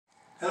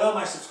Hello,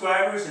 my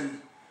subscribers and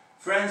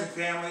friends and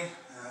family.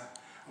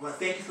 I want to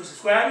thank you for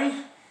subscribing.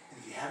 And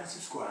if you haven't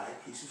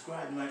subscribed, please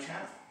subscribe to my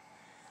channel.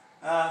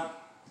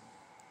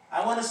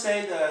 I want to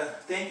say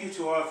thank you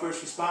to our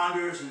first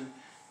responders and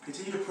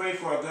continue to pray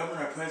for our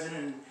governor, our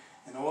president,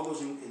 and all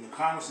those in the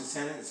Congress and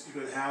Senate, and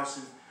Speaker of the House,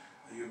 and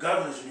your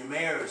governors and your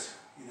mayors,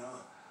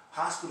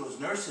 hospitals,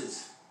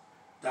 nurses,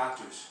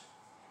 doctors.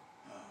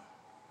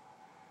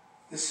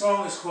 This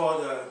song is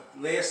called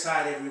Lay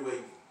Aside Every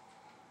Weight.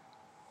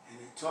 And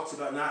it talks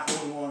about not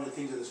holding on to the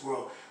things of this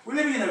world. We're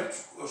living in a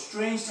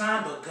strange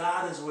time, but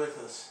God is with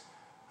us.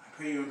 I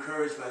pray you're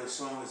encouraged by this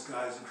song as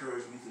God has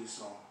encouraged me through this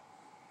song.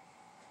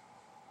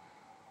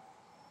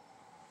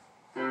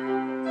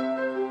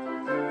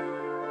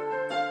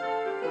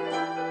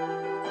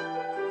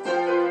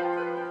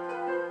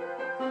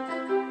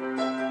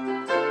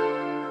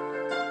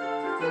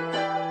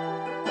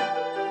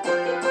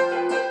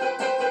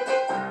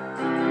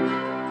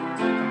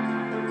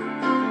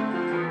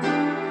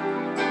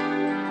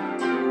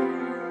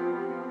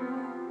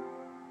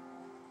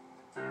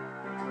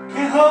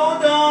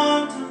 Hold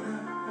on to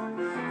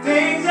the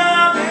things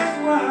of this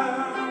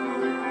world.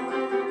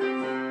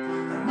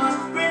 I must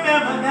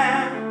remember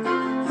that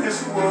this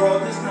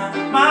world is not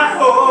my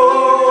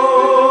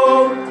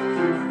home.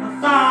 My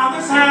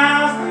Father's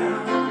house, there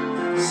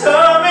are so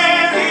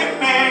many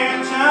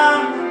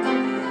mansions.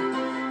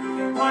 If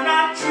it were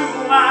not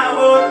true, I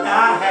would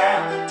not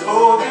have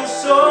told you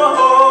so.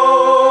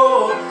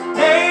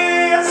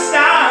 Lay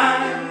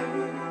aside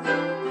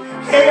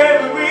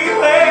every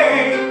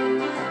weight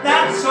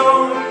that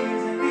so easily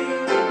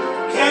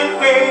can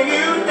weigh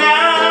you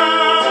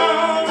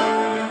down.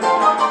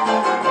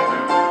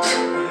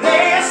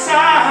 Lay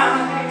aside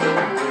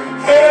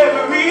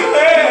every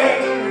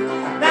weight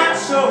that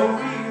so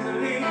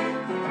easily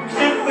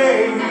can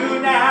weigh you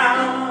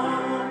down.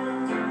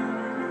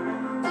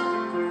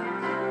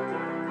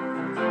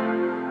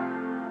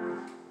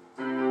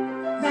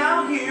 Now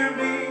hear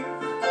me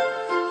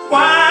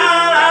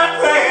while I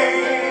pray.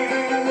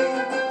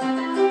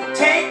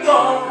 Take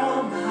all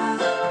my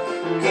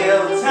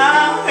guilt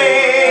away.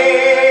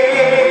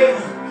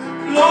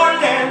 Lord,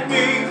 let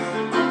me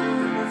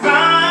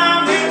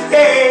from this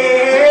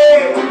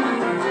day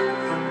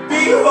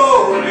be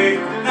holy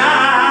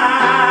tonight.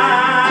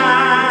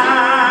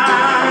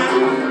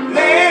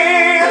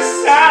 Lay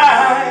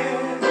aside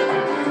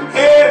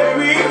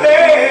every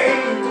weight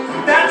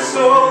that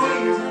so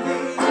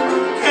easily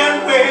can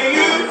weigh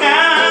you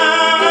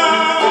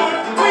down.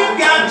 We've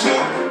got to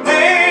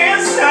lay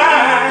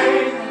aside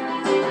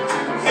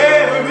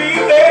every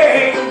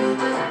weight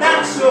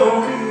that so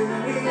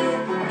easily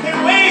can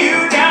weigh you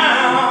down.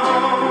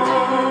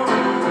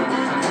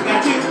 You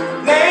got to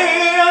lay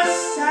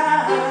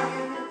aside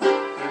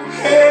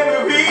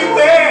every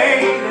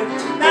weight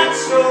that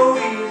so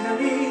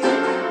easily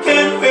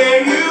can weigh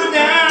you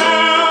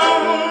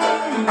down.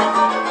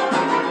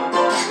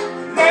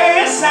 Lay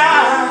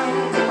aside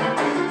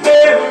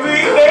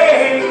every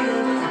weight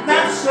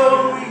that so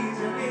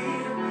easily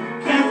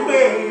can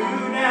weigh you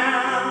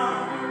down.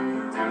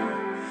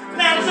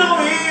 That so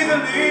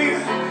easily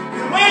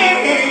can weigh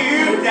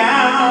you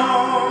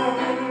down.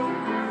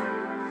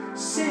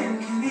 Sin